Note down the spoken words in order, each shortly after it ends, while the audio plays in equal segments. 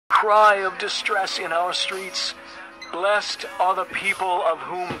cry of distress in our streets. Blessed are the people of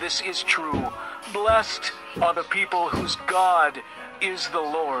whom this is true. Blessed are the people whose God is the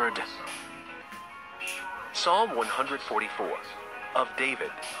Lord. Psalm 144 of David.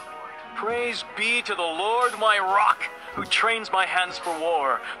 Praise be to the Lord my rock, who trains my hands for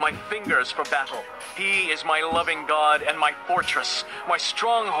war, my fingers for battle. He is my loving God and my fortress, my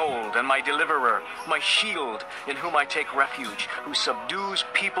stronghold and my deliverer, my shield, in whom I take refuge, who subdues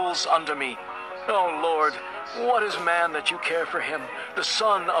peoples under me. O Lord, what is man that you care for him, the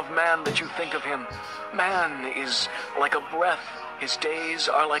son of man that you think of him? Man is like a breath, his days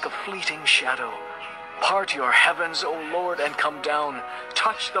are like a fleeting shadow. Part your heavens, O Lord, and come down.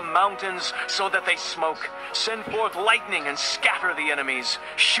 Touch the mountains so that they smoke. Send forth lightning and scatter the enemies.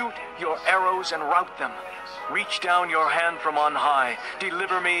 Shoot your arrows and rout them. Reach down your hand from on high.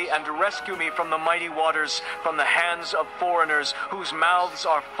 Deliver me and rescue me from the mighty waters, from the hands of foreigners, whose mouths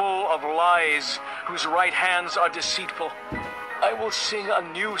are full of lies, whose right hands are deceitful. I will sing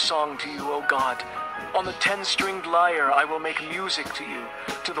a new song to you, O God. On the 10-stringed lyre I will make music to you,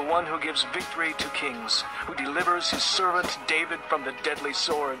 to the one who gives victory to kings, who delivers his servant David from the deadly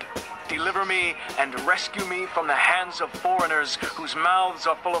sword. Deliver me and rescue me from the hands of foreigners, whose mouths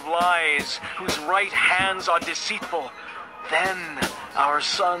are full of lies, whose right hands are deceitful. Then our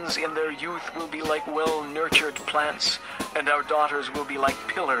sons in their youth will be like well-nurtured plants, and our daughters will be like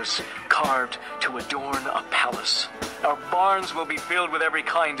pillars carved to adorn a palace. Our barns will be filled with every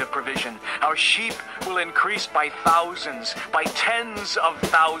kind of provision. Our sheep will increase by thousands, by tens of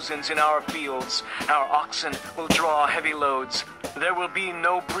thousands in our fields. Our oxen will draw heavy loads. There will be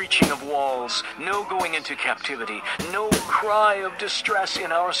no breaching of walls, no going into captivity, no cry of distress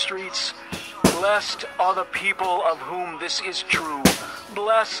in our streets. Blessed are the people of whom this is true.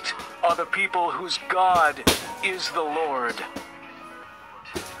 Blessed are the people whose God is the Lord.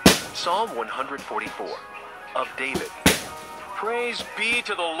 Psalm 144 of David. Praise be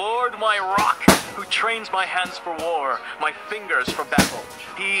to the Lord my rock, who trains my hands for war, my fingers for battle.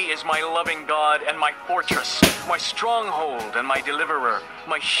 He is my loving God and my fortress, my stronghold and my deliverer,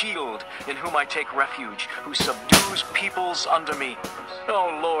 my shield, in whom I take refuge, who subdues peoples under me.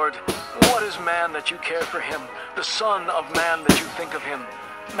 O Lord, what is man that you care for him, the son of man that you think of him?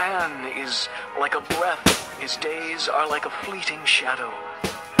 Man is like a breath, his days are like a fleeting shadow.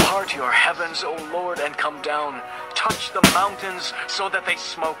 Part your heavens, O Lord, and come down. Touch the mountains so that they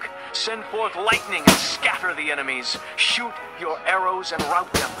smoke. Send forth lightning and scatter the enemies. Shoot your arrows and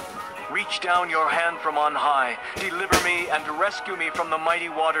rout them. Reach down your hand from on high. Deliver me and rescue me from the mighty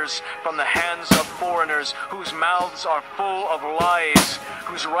waters, from the hands of foreigners, whose mouths are full of lies,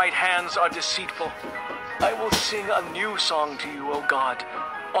 whose right hands are deceitful. I will sing a new song to you, O God.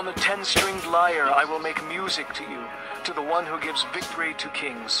 On the 10-stringed lyre I will make music to you, to the one who gives victory to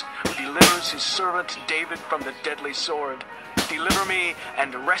kings, who delivers his servant David from the deadly sword. Deliver me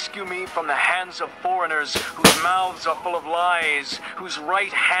and rescue me from the hands of foreigners, whose mouths are full of lies, whose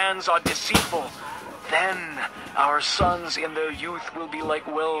right hands are deceitful. Then our sons in their youth will be like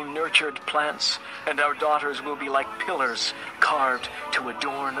well-nurtured plants, and our daughters will be like pillars carved to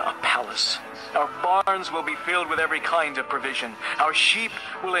adorn a palace. Our barns will be filled with every kind of provision. Our sheep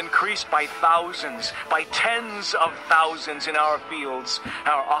will increase by thousands, by tens of thousands in our fields.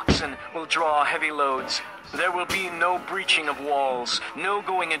 Our oxen will draw heavy loads. There will be no breaching of walls, no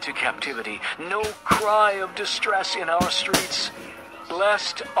going into captivity, no cry of distress in our streets.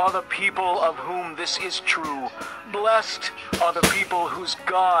 Blessed are the people of whom this is true. Blessed are the people whose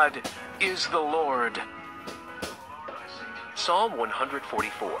God is the Lord. Psalm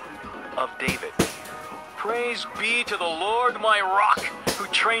 144 of David. Praise be to the Lord my rock, who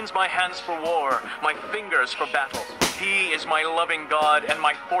trains my hands for war, my fingers for battle. He is my loving God and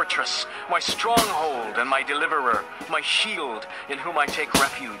my fortress, my stronghold and my deliverer, my shield, in whom I take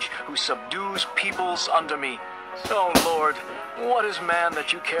refuge, who subdues peoples under me. O Lord, what is man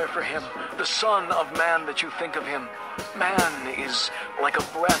that you care for him, the son of man that you think of him? Man is like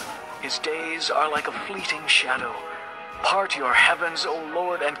a breath, his days are like a fleeting shadow. Part your heavens, O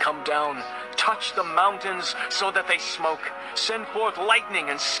Lord, and come down. Touch the mountains so that they smoke. Send forth lightning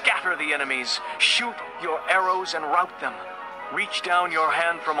and scatter the enemies. Shoot your arrows and rout them. Reach down your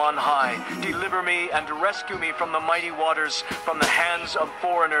hand from on high. Deliver me and rescue me from the mighty waters, from the hands of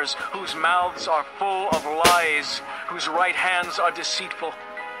foreigners, whose mouths are full of lies, whose right hands are deceitful.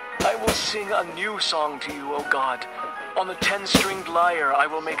 I will sing a new song to you, O God. On the 10-stringed lyre I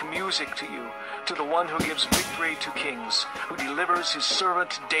will make music to you, to the one who gives victory to kings, who delivers his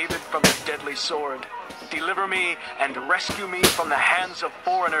servant David from the deadly sword. Deliver me and rescue me from the hands of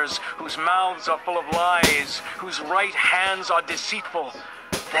foreigners, whose mouths are full of lies, whose right hands are deceitful.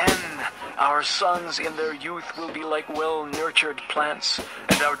 Then our sons in their youth will be like well-nurtured plants,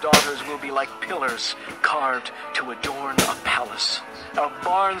 and our daughters will be like pillars carved to adorn a palace. Our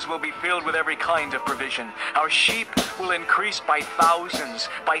barns will be filled with every kind of provision. Our sheep will increase by thousands,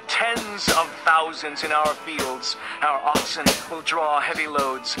 by tens of thousands in our fields. Our oxen will draw heavy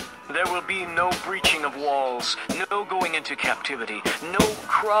loads. There will be no breaching of walls, no going into captivity, no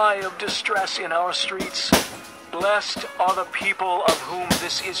cry of distress in our streets. Blessed are the people of whom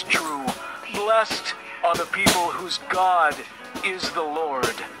this is true. Blessed are the people whose God is the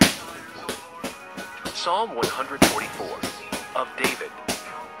Lord. Psalm 144 of David.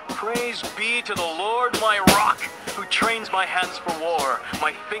 Praise be to the Lord my rock, who trains my hands for war,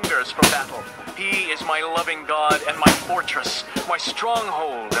 my fingers for battle. He is my loving God and my fortress, my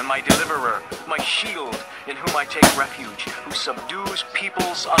stronghold and my deliverer, my shield in whom I take refuge, who subdues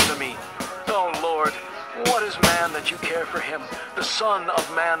peoples under me. O Lord, what is man that you care for him, the son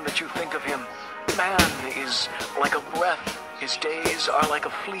of man that you think of him? Man is like a breath, his days are like a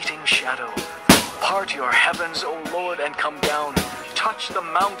fleeting shadow. Part your heavens, O Lord, and come down. Touch the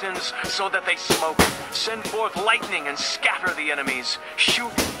mountains so that they smoke. Send forth lightning and scatter the enemies.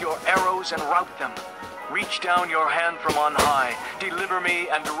 Shoot your arrows and rout them. Reach down your hand from on high. Deliver me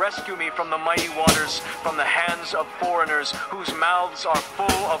and rescue me from the mighty waters, from the hands of foreigners, whose mouths are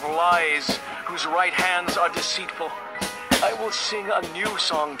full of lies, whose right hands are deceitful. I will sing a new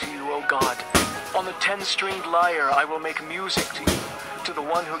song to you, O God. On the 10-stringed lyre I will make music to you, to the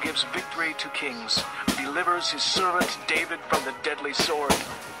one who gives victory to kings, who delivers his servant David from the deadly sword.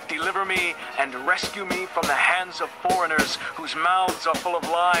 Deliver me and rescue me from the hands of foreigners, whose mouths are full of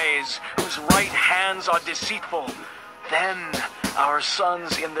lies, whose right hands are deceitful. Then our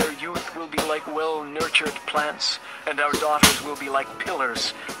sons in their youth will be like well-nurtured plants, and our daughters will be like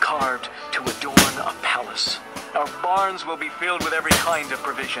pillars carved to adorn a palace. Our barns will be filled with every kind of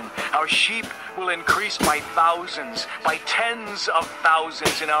provision. Our sheep will increase by thousands, by tens of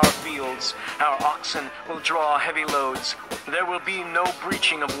thousands in our fields. Our oxen will draw heavy loads. There will be no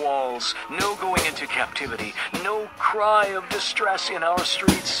breaching of walls, no going into captivity, no cry of distress in our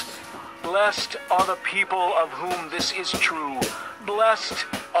streets. Blessed are the people of whom this is true. Blessed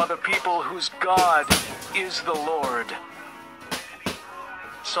are the people whose God is the Lord.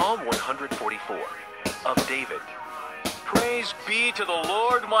 Psalm 144 of David. Praise be to the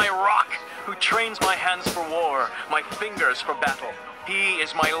Lord my rock, who trains my hands for war, my fingers for battle. He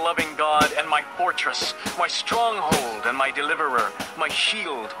is my loving God and my fortress, my stronghold and my deliverer, my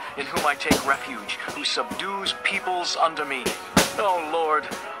shield in whom I take refuge, who subdues peoples under me. O Lord,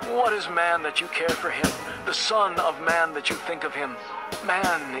 what is man that you care for him, the son of man that you think of him?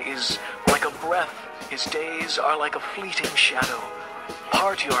 Man is like a breath, his days are like a fleeting shadow.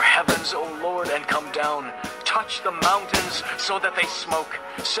 Part your heavens, O Lord, and come down. Touch the mountains so that they smoke.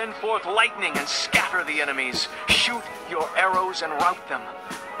 Send forth lightning and scatter the enemies. Shoot your arrows and rout them.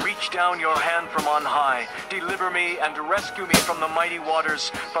 Reach down your hand from on high. Deliver me and rescue me from the mighty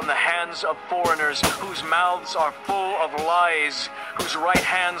waters, from the hands of foreigners, whose mouths are full of lies, whose right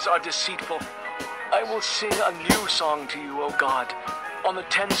hands are deceitful. I will sing a new song to you, O God. On the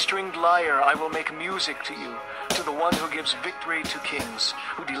 10-stringed lyre I will make music to you, to the one who gives victory to kings,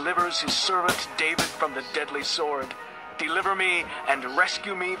 who delivers his servant David from the deadly sword. Deliver me and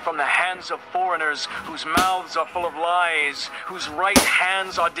rescue me from the hands of foreigners, whose mouths are full of lies, whose right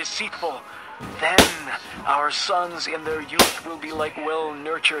hands are deceitful. Then our sons in their youth will be like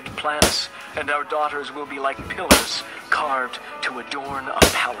well-nurtured plants, and our daughters will be like pillars carved to adorn a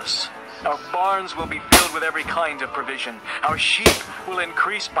palace. Our barns will be filled with every kind of provision. Our sheep will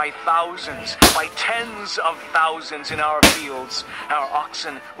increase by thousands, by tens of thousands in our fields. Our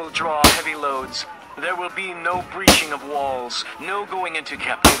oxen will draw heavy loads. There will be no breaching of walls, no going into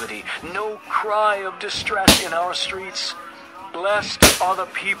captivity, no cry of distress in our streets. Blessed are the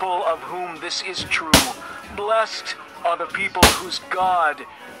people of whom this is true. Blessed are the people whose God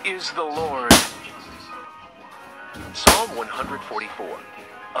is the Lord. Psalm 144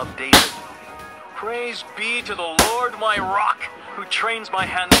 of David. Praise be to the Lord my rock, who trains my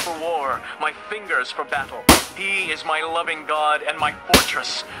hands for war, my fingers for battle. He is my loving God and my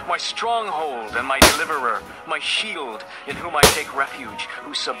fortress, my stronghold and my deliverer, my shield in whom I take refuge,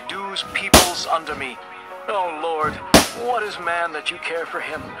 who subdues peoples under me. O Lord, what is man that you care for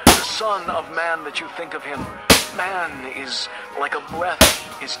him, the son of man that you think of him? Man is like a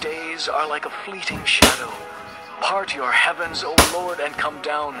breath, his days are like a fleeting shadow. Part your heavens, O Lord, and come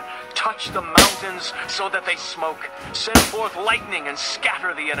down. Touch the mountains so that they smoke. Send forth lightning and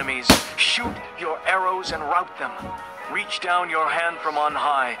scatter the enemies. Shoot your arrows and rout them. Reach down your hand from on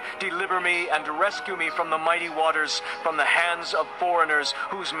high. Deliver me and rescue me from the mighty waters, from the hands of foreigners,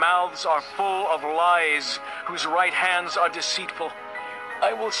 whose mouths are full of lies, whose right hands are deceitful.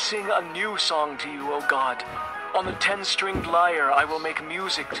 I will sing a new song to you, O God. On the 10-stringed lyre I will make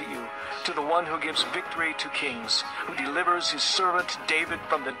music to you, to the one who gives victory to kings, who delivers his servant David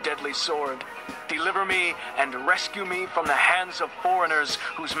from the deadly sword. Deliver me and rescue me from the hands of foreigners,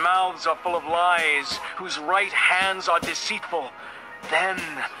 whose mouths are full of lies, whose right hands are deceitful. Then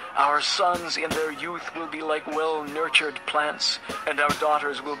our sons in their youth will be like well-nurtured plants, and our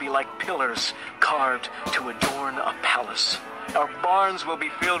daughters will be like pillars carved to adorn a palace. Our barns will be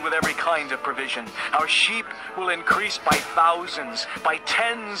filled with every kind of provision. Our sheep will increase by thousands, by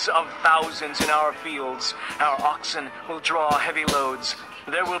tens of thousands in our fields. Our oxen will draw heavy loads.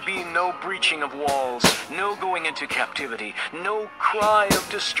 There will be no breaching of walls, no going into captivity, no cry of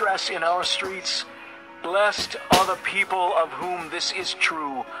distress in our streets. Blessed are the people of whom this is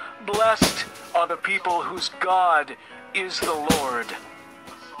true. Blessed are the people whose God is the Lord.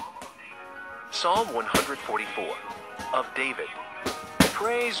 Psalm 144 of David.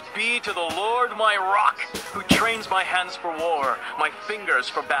 Praise be to the Lord my rock, who trains my hands for war, my fingers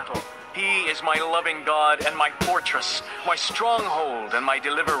for battle. He is my loving God and my fortress, my stronghold and my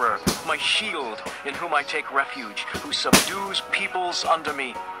deliverer, my shield in whom I take refuge, who subdues peoples under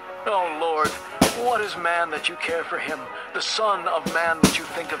me. O Lord, what is man that you care for him, the son of man that you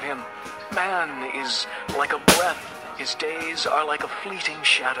think of him? Man is like a breath, his days are like a fleeting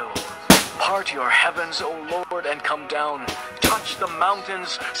shadow. Part your heavens, O Lord, and come down. Touch the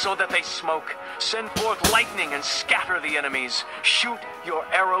mountains so that they smoke. Send forth lightning and scatter the enemies. Shoot your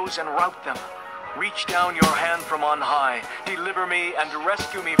arrows and rout them. Reach down your hand from on high. Deliver me and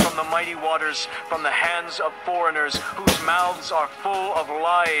rescue me from the mighty waters, from the hands of foreigners, whose mouths are full of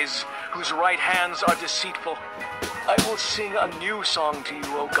lies, whose right hands are deceitful. I will sing a new song to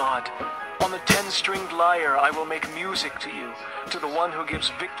you, O God. On the 10-stringed lyre I will make music to you, to the one who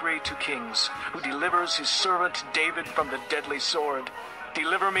gives victory to kings, who delivers his servant David from the deadly sword.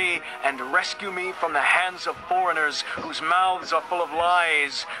 Deliver me and rescue me from the hands of foreigners, whose mouths are full of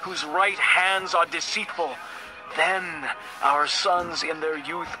lies, whose right hands are deceitful. Then our sons in their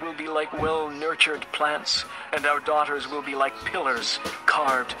youth will be like well-nurtured plants, and our daughters will be like pillars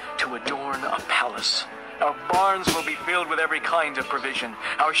carved to adorn a palace. Our barns will be filled with every kind of provision.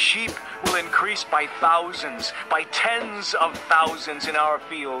 Our sheep will increase by thousands, by tens of thousands in our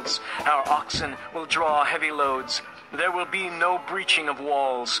fields. Our oxen will draw heavy loads. There will be no breaching of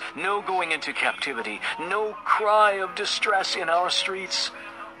walls, no going into captivity, no cry of distress in our streets.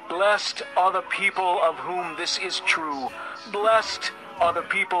 Blessed are the people of whom this is true. Blessed are the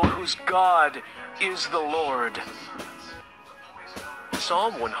people whose God is the Lord.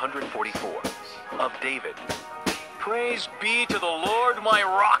 Psalm 144 of David. Praise be to the Lord my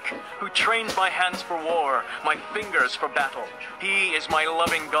rock, who trains my hands for war, my fingers for battle. He is my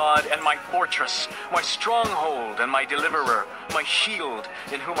loving God and my fortress, my stronghold and my deliverer, my shield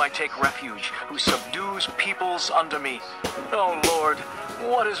in whom I take refuge, who subdues peoples under me. O Lord,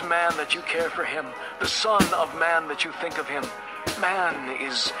 what is man that you care for him, the son of man that you think of him? Man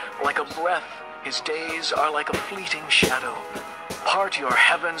is like a breath, his days are like a fleeting shadow. Part your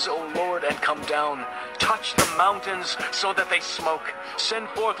heavens, O Lord, and come down. Touch the mountains so that they smoke. Send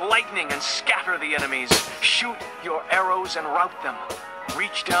forth lightning and scatter the enemies. Shoot your arrows and rout them.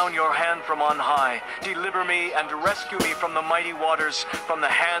 Reach down your hand from on high. Deliver me and rescue me from the mighty waters, from the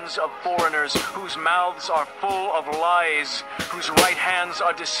hands of foreigners, whose mouths are full of lies, whose right hands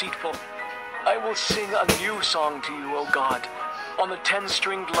are deceitful. I will sing a new song to you, O God. On the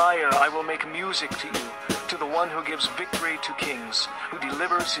 10-stringed lyre I will make music to you, to the one who gives victory to kings, who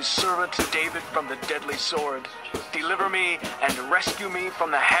delivers his servant David from the deadly sword. Deliver me and rescue me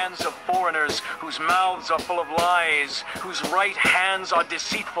from the hands of foreigners, whose mouths are full of lies, whose right hands are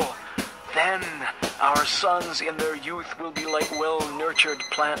deceitful. Then our sons in their youth will be like well-nurtured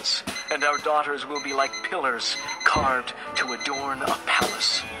plants, and our daughters will be like pillars carved to adorn a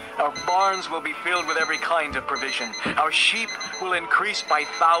palace. Our barns will be filled with every kind of provision. Our sheep will increase by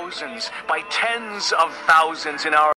thousands, by tens of thousands in our